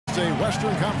a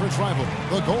Western Conference rival.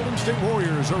 The Golden State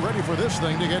Warriors are ready for this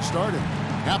thing to get started.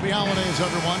 Happy holidays,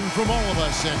 everyone, from all of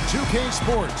us at 2K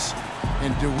Sports.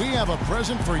 And do we have a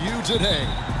present for you today?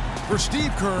 For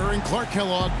Steve Kerr and Clark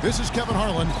Kellogg, this is Kevin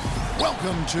Harlan.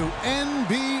 Welcome to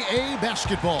NBA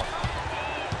basketball.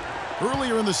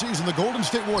 Earlier in the season, the Golden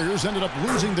State Warriors ended up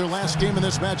losing their last game in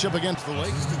this matchup against the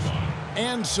Lakers.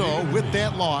 And so, with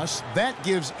that loss, that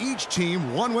gives each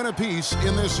team one win apiece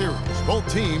in this series.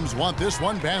 Both teams want this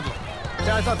one badly.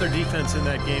 Yeah, I thought their defense in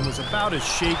that game was about as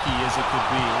shaky as it could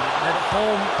be. At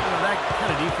home, that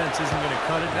kind of defense isn't going to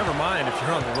cut it. Never mind if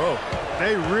you're on the road.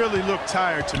 They really look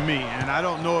tired to me, and I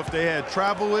don't know if they had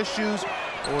travel issues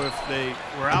or if they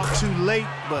were out too late,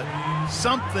 but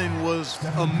something was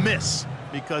amiss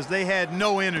because they had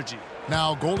no energy.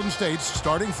 Now, Golden State's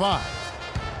starting five.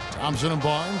 Thompson and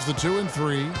Barnes, the 2 and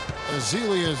 3.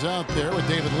 Ezeli is out there with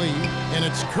David Lee, and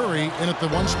it's Curry in at the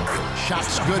one spot.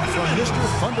 Shots good from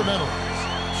Mr. Fundamentals.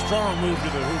 Strong move to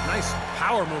the hoop. Nice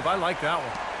power move. I like that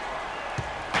one.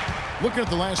 Looking at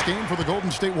the last game for the Golden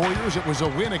State Warriors, it was a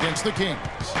win against the Kings.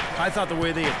 I thought the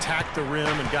way they attacked the rim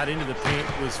and got into the paint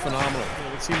was phenomenal.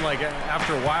 It seemed like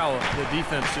after a while, the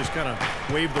defense just kind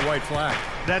of waved the white flag.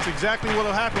 That's exactly what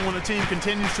will happen when a team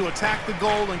continues to attack the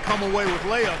goal and come away with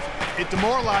layups. It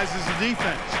demoralizes the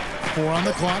defense. 4 on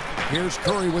the clock. Here's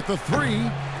Curry with the 3.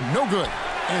 No good.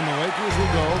 And the Lakers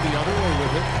will go the other way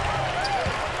with it.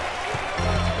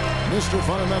 Mr.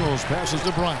 Fundamentals passes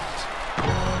to Bryant.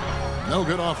 No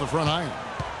good off the front iron.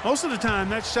 Most of the time,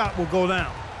 that shot will go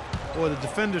down, or the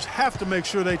defenders have to make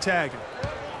sure they tag him.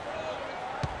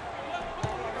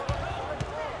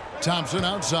 Thompson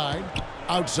outside.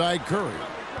 Outside Curry.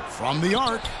 From the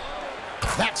arc.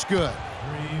 That's good.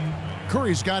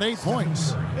 Curry's got 8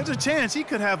 points. There's a chance he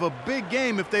could have a big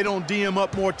game if they don't D him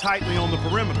up more tightly on the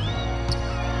perimeter.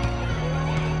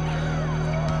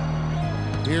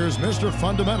 Here's Mr.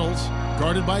 Fundamentals,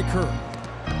 guarded by Curry.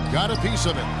 Got a piece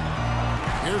of it.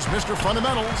 Here's Mr.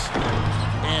 Fundamentals,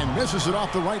 and misses it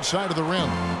off the right side of the rim.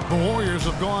 The Warriors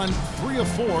have gone 3 of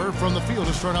 4 from the field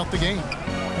to start out the game.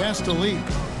 Pass to Lee.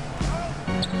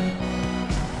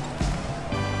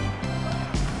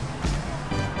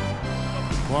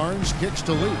 Barnes kicks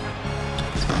to Lee.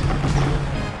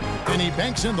 And he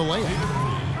banks in the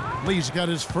layup. Lee's got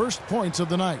his first points of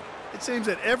the night. It seems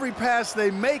that every pass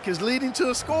they make is leading to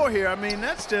a score here. I mean,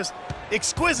 that's just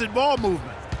exquisite ball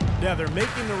movement. Yeah, they're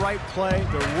making the right play,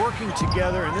 they're working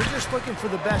together, and they're just looking for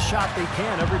the best shot they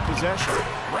can every possession.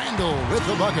 Randall with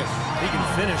the bucket. He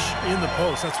can finish in the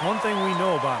post. That's one thing we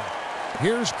know about him.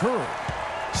 Here's Curry.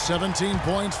 17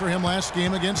 points for him last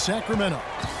game against Sacramento.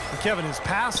 And Kevin, his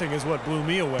passing is what blew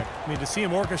me away. I mean, to see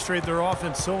him orchestrate their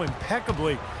offense so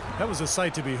impeccably, that was a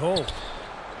sight to behold.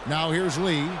 Now here's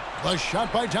Lee. The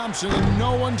shot by Thompson, and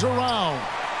no one's around.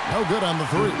 No good on the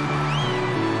 3.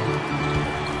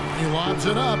 He lobs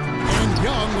it up, and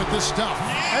Young with the stuff.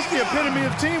 That's the epitome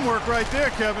of teamwork right there,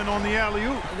 Kevin, on the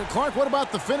alley-oop. Clark, what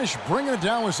about the finish? Bringing it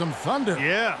down with some thunder.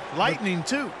 Yeah, lightning,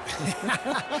 too.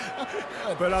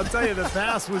 But I'll tell you, the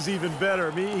pass was even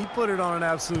better. I mean, he put it on an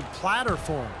absolute platter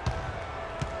for him.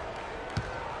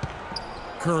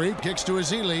 Curry kicks to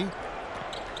Ezeli.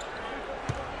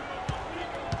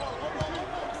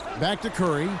 Back to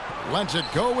Curry. Lets it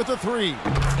go with the 3.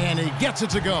 And he gets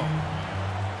it to go.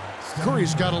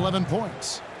 Curry's got 11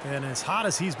 points. And as hot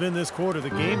as he's been this quarter, the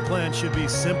game plan should be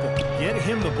simple. Get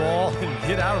him the ball and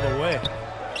get out of the way.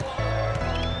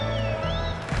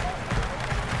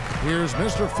 Here's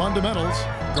Mr. Fundamentals,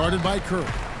 guarded by Curry.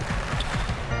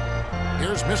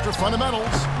 Here's Mr.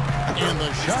 Fundamentals. And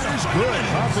the shot is good,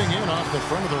 popping in off the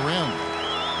front of the rim.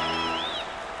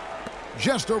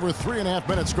 Just over 3.5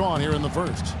 minutes gone here in the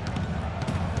first.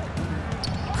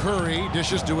 Curry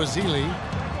dishes to Ezeli.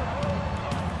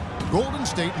 Golden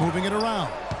State moving it around.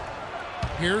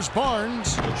 Here's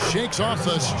Barnes. Shakes off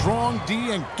the strong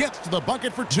D and gets to the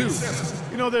bucket for 2.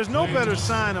 You know, there's no better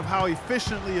sign of how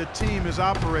efficiently a team is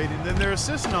operating than their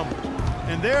assist numbers.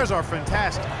 And theirs are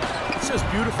fantastic. It's just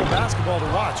beautiful basketball to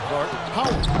watch, Clark.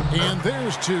 Howard. And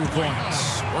there's 2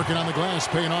 points. Working on the glass,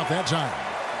 paying off that time.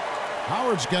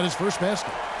 Howard's got his first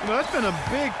basket. You know, that's been a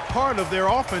big part of their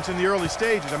offense in the early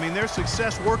stages. I mean, their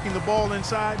success working the ball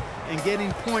inside and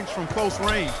getting points from close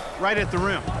range right at the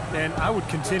rim. And I would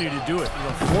continue to do it. You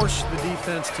know, force the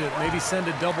defense to maybe send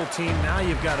a double team. Now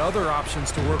you've got other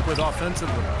options to work with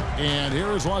offensively. And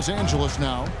here is Los Angeles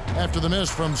now after the miss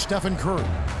from Stephen Curry.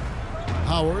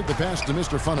 Howard, the pass to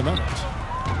Mr. Fundamentals.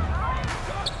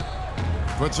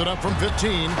 Puts it up from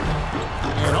 15.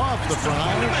 And off the front,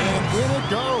 and in it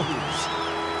goes.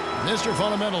 Mr.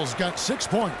 Fundamentals got 6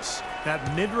 points.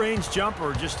 That mid-range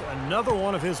jumper, just another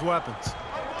one of his weapons.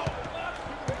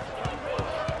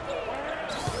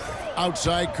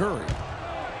 outside Curry.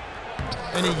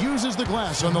 And he uses the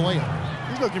glass on the layup.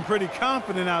 He's looking pretty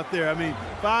confident out there. I mean,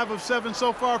 5 of 7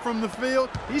 so far from the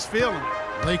field. He's feeling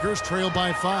it. Lakers trail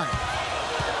by 5.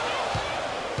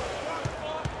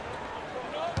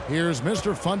 Here's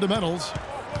Mr. Fundamentals.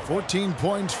 14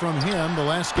 points from him the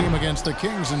last game against the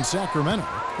Kings in Sacramento.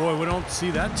 Boy, we don't see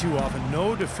that too often.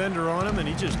 No defender on him, and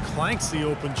he just clanks the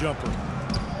open jumper.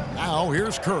 Now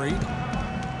here's Curry.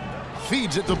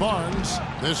 Feeds it to Barnes.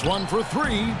 This one for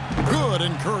 3. Good,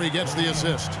 and Curry gets the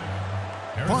assist.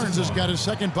 Barnes has got his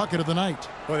second bucket of the night.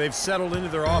 Boy, they've settled into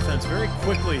their offense very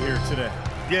quickly here today.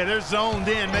 Yeah, they're zoned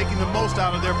in, making the most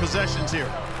out of their possessions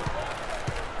here.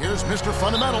 Here's Mr.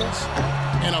 Fundamentals.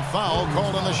 And a foul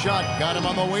called on the shot. Got him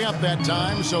on the way up that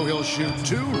time, so he'll shoot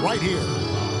 2 right here.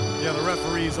 Yeah, the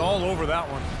referee's all over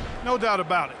that one. No doubt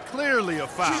about it. Clearly a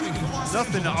foul.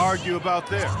 Nothing to argue about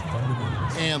there.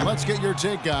 And let's get your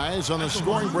take, guys, on the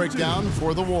scoring breakdown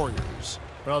for the Warriors.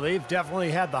 Well, they've definitely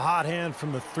had the hot hand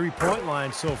from the three-point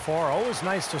line so far. Always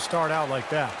nice to start out like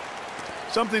that.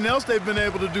 Something else they've been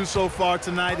able to do so far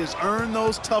tonight is earn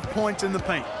those tough points in the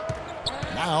paint.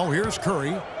 Now here's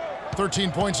Curry.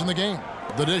 13 points in the game.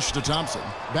 The dish to Thompson.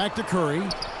 Back to Curry.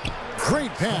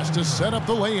 Great pass to set up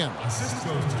the lay-in.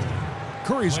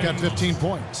 Curry's got 15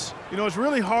 points. You know, it's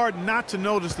really hard not to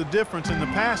notice the difference in the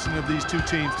passing of these two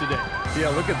teams today.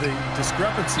 Yeah, look at the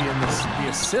discrepancy in the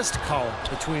assist column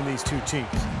between these two teams.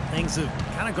 Things have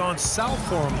kind of gone south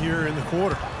for them here in the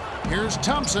quarter. Here's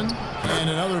Thompson, and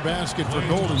another basket for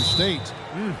Golden State.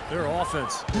 Their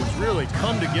offense has really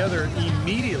come together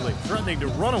immediately, threatening to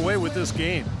run away with this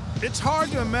game. It's hard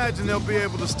to imagine they'll be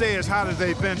able to stay as hot as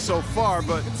they've been so far,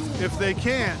 but if they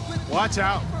can, watch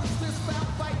out.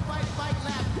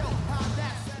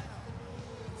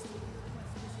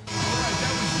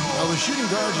 Now, the shooting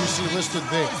guards you see listed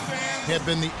there have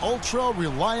been the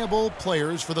ultra-reliable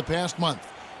players for the past month.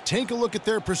 Take a look at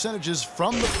their percentages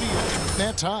from the field at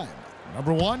that time.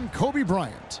 Number 1, Kobe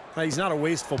Bryant. He's not a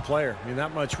wasteful player. I mean,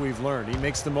 that much we've learned. He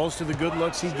makes the most of the good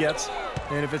looks he gets,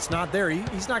 and if it's not there,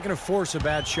 he's not going to force a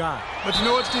bad shot. But you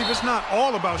know what, Steve? It's not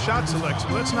all about shot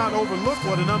selection. Let's not overlook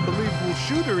what an unbelievable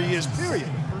shooter he is, period.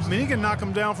 I mean, he can knock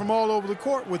them down from all over the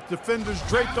court with defenders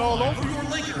draped all over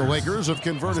him. The Lakers have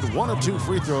converted 1 of 2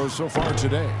 free throws so far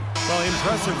today. Well,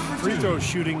 impressive free throw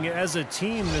shooting as a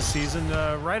team this season,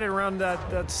 right around that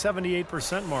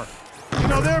 78% mark. You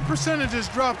know, their percentages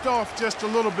dropped off just a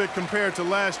little bit compared to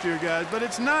last year, guys, but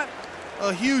it's not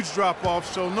a huge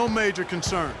drop-off, so no major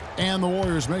concern. And the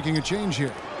Warriors making a change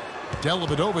here.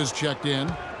 Dellavedova's checked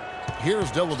in. Here's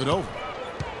Dellavedova.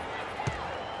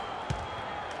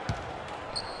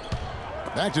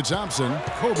 Back to Thompson.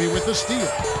 Kobe with the steal.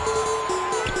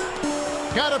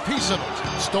 Got a piece of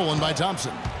it. Stolen by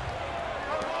Thompson.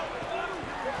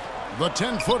 The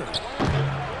 10-footer.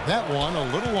 That one a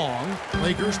little long.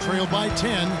 Lakers trail by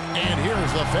 10. And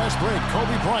here's the fast break.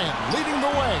 Kobe Bryant leading the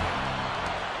way.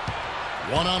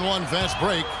 One-on-one fast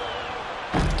break.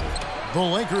 The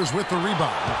Lakers with the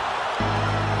rebound.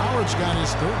 Howard's got his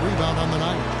 3rd rebound on the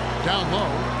night. Down low.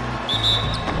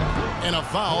 And a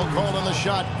foul called on the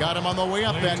shot. Got him on the way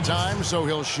up that time, so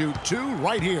he'll shoot 2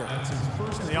 right here.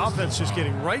 And the offense just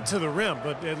getting right to the rim,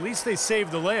 but at least they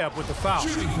saved the layup with the foul.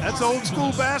 That's old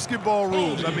school basketball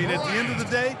rules. I mean, at the end of the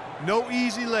day, no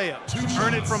easy layup.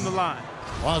 Earn it from the line.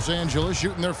 Los Angeles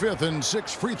shooting their 5th and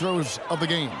 6th free throws of the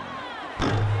game.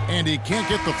 And he can't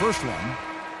get the first one.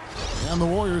 And the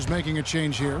Warriors making a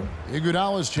change here.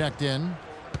 Iguodala's checked in.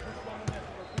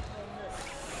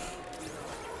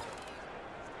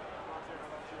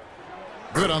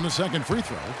 Good on the second free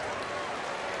throw.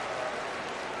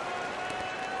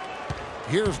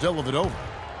 Here's Dellavedova.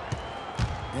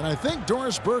 And I think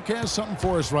Doris Burke has something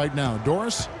for us right now.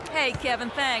 Doris? Hey, Kevin,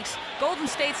 thanks. Golden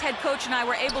State's head coach and I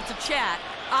were able to chat.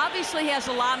 Obviously, he has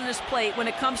a lot on his plate when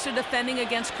it comes to defending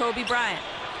against Kobe Bryant.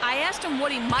 I asked him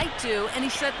what he might do, and he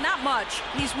said not much.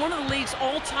 He's one of the league's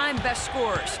all-time best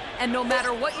scorers, and no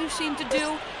matter what you seem to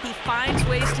do, he finds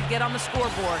ways to get on the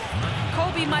scoreboard.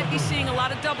 Kobe might be seeing a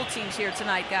lot of double teams here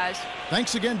tonight, guys.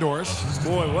 Thanks again, Doris.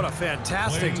 Boy, what a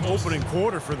fantastic opening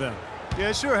quarter for them. Yeah,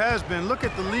 it sure has been. Look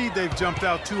at the lead they've jumped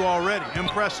out to already.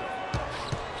 Impressive.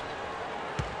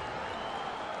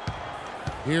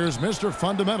 Here's Mr.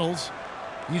 Fundamentals.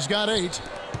 He's got 8.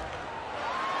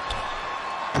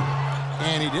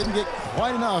 And he didn't get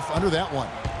quite enough under that one.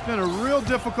 It's been a real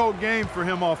difficult game for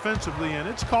him offensively, and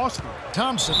it's costing him.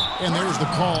 Thompson, and there's the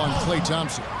call on Klay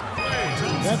Thompson.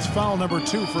 That's foul number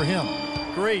 2 for him.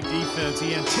 Great defense.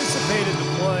 He anticipated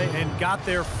the play and got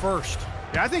there first.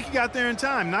 Yeah, I think he got there in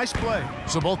time. Nice play.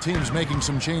 So both teams making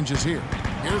some changes here.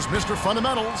 Here's Mr.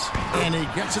 Fundamentals, and he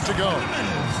gets it to go.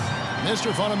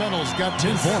 Mr. Fundamentals got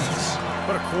 10 points.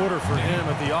 What a quarter for him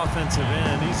at the offensive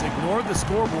end. He's ignored the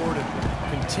scoreboard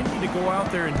and continued to go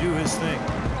out there and do his thing.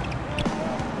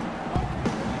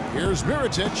 Here's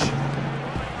Mirotic.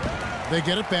 They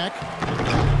get it back.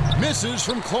 Misses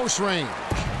from close range.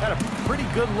 Had a pretty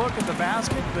good look at the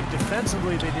basket, but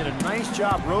defensively they did a nice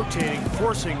job rotating,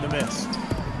 forcing the miss.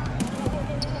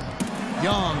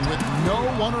 Young with no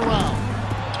one around.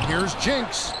 Here's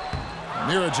Jinx.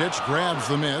 Mirotic grabs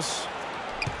the miss.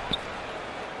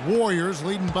 Warriors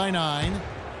leading by 9.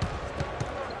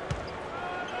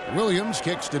 Williams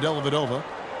kicks to Dellavedova.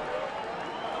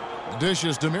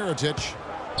 Dishes to Mirotic.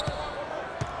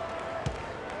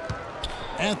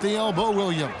 At the elbow,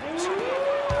 Williams.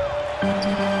 And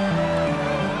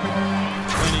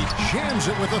he jams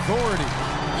it with authority.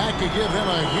 That could give him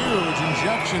a huge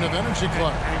injection of energy,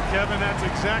 Clark. And Kevin, that's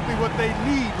exactly what they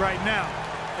need right now.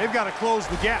 They've got to close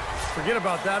the gap. Forget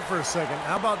about that for a second.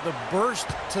 How about the burst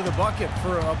to the bucket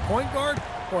for a point guard?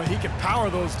 Boy, he can power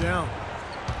those down.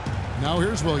 Now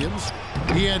here's Williams.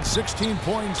 He had 16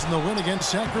 points in the win against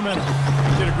Sacramento.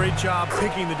 He did a great job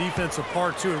picking the defense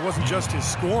apart, too. It wasn't just his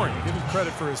scoring. Give him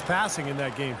credit for his passing in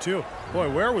that game, too. Boy,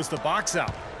 where was the box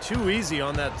out? Too easy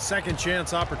on that second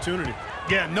chance opportunity.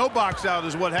 Yeah, no box out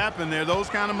is what happened there. Those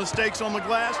kind of mistakes on the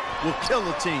glass will kill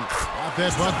a team. Got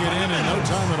that bucket in no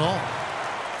time at all.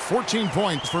 14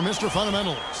 points for Mr.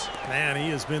 Fundamentals. Man, he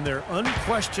has been their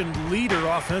unquestioned leader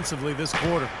offensively this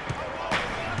quarter.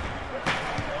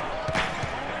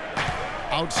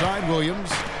 Outside Williams.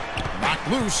 Knocked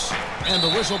loose. And the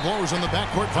whistle blows on the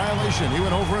backcourt violation. He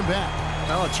went over and back.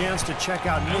 Well, a chance to check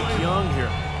out Nick Young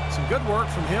here. Some good work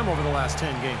from him over the last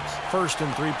 10 games. First in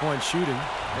three-point shooting,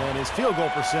 and his field goal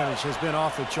percentage has been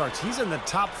off the charts. He's in the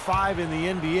top 5 in the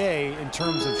NBA in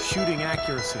terms of shooting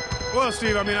accuracy. Well,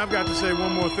 Steve, I mean, I've got to say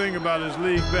one more thing about his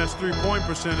league best three-point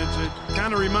percentage. It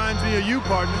kind of reminds me of you,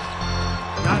 partner.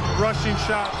 Not rushing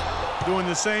shots, doing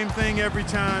the same thing every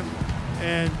time,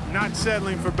 and not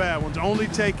settling for bad ones. Only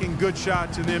taking good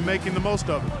shots and then making the most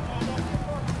of it.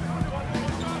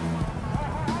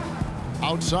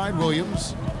 Outside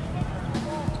Williams.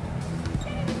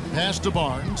 Pass to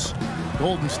Barnes.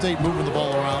 Golden State moving the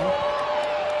ball around.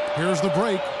 Here's the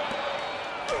break.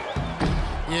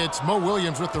 It's Mo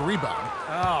Williams with the rebound.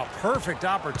 Oh, perfect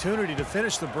opportunity to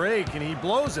finish the break, and he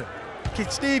blows it.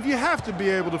 Steve, you have to be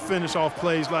able to finish off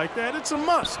plays like that. It's a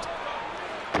must.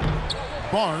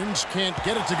 Barnes can't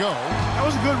get it to go. That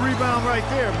was a good rebound right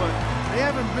there, but they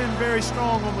haven't been very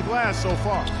strong on the glass so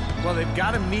far. Well, they've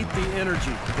got to meet the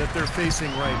energy that they're facing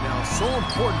right now. So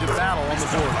important to battle on the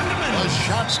board. A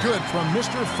shot's good from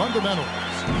Mr. Fundamentals.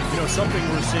 You know, something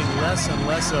we're seeing less and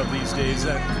less of these days,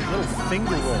 that little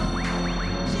finger roll.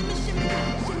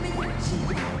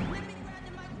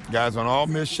 Guys, on all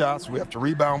missed shots, we have to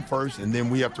rebound first, and then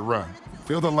we have to run.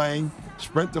 Fill the lane,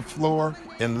 sprint the floor,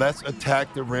 and let's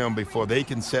attack the rim before they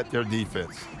can set their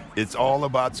defense. It's all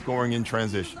about scoring in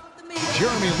transition.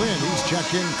 Jeremy Lin, he's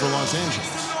checked in for Los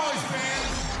Angeles.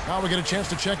 Now we get a chance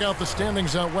to check out the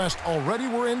standings out west. Already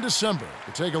we're in December.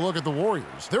 To take a look at the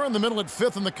Warriors. They're in the middle at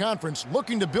 5th in the conference,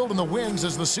 looking to build in the wins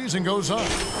as the season goes on.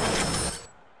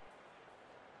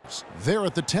 They're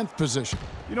at the 10th position.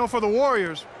 You know, for the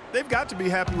Warriors, they've got to be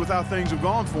happy with how things have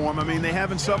gone for them. I mean, they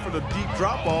haven't suffered a deep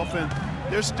drop-off, and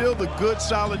they're still the good,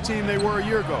 solid team they were a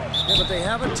year ago. Yeah, but they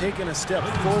haven't taken a step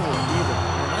forward either.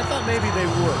 And I thought maybe they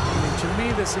would. I mean, to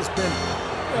me, this has been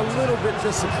a little bit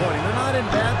disappointing. They're not in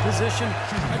bad position.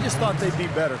 I just thought they'd be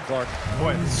better, Clark.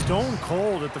 Boy, stone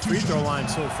cold at the free throw line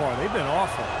so far. They've been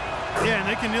awful. Yeah, and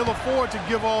they can ill afford to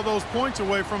give all those points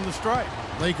away from the stripe.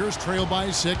 Lakers trail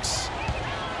by 6.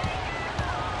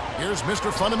 Here's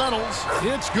Mr. Fundamentals.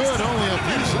 It's good, only a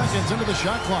few seconds into the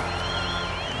shot clock.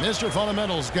 Mr.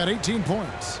 Fundamentals got 18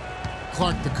 points.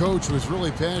 Clark, the coach, was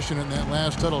really passionate in that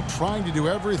last huddle, trying to do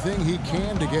everything he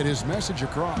can to get his message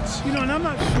across. You know, and I'm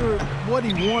not sure what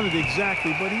he wanted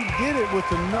exactly, but he did it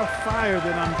with enough fire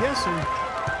that I'm guessing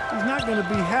he's not going to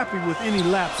be happy with any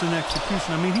lapse in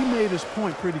execution. I mean, he made his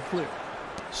point pretty clear.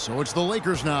 So it's the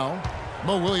Lakers now.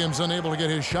 Mo Williams unable to get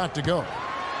his shot to go.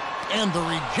 And the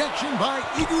rejection by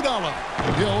Iguodala.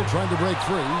 Hill trying to break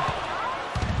free.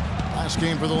 Last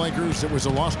game for the Lakers, it was a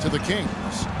loss to the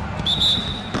Kings.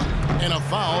 And a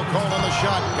foul called on the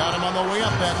shot. Got him on the way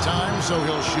up that time, so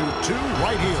he'll shoot 2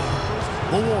 right here.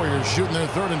 The Warriors shooting their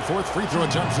 3rd and 4th free throw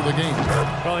attempts of the game.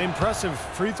 Well, impressive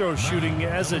free throw shooting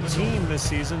as a team this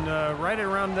season, right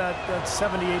around that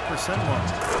 78%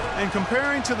 mark. And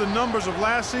comparing to the numbers of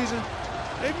last season,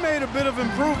 they've made a bit of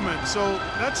improvement, so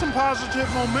that's some positive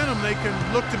momentum they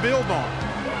can look to build on.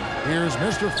 Here's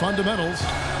Mr. Fundamentals.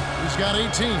 He's got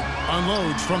 18.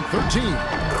 Unloads from 13.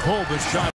 Pulled the shot.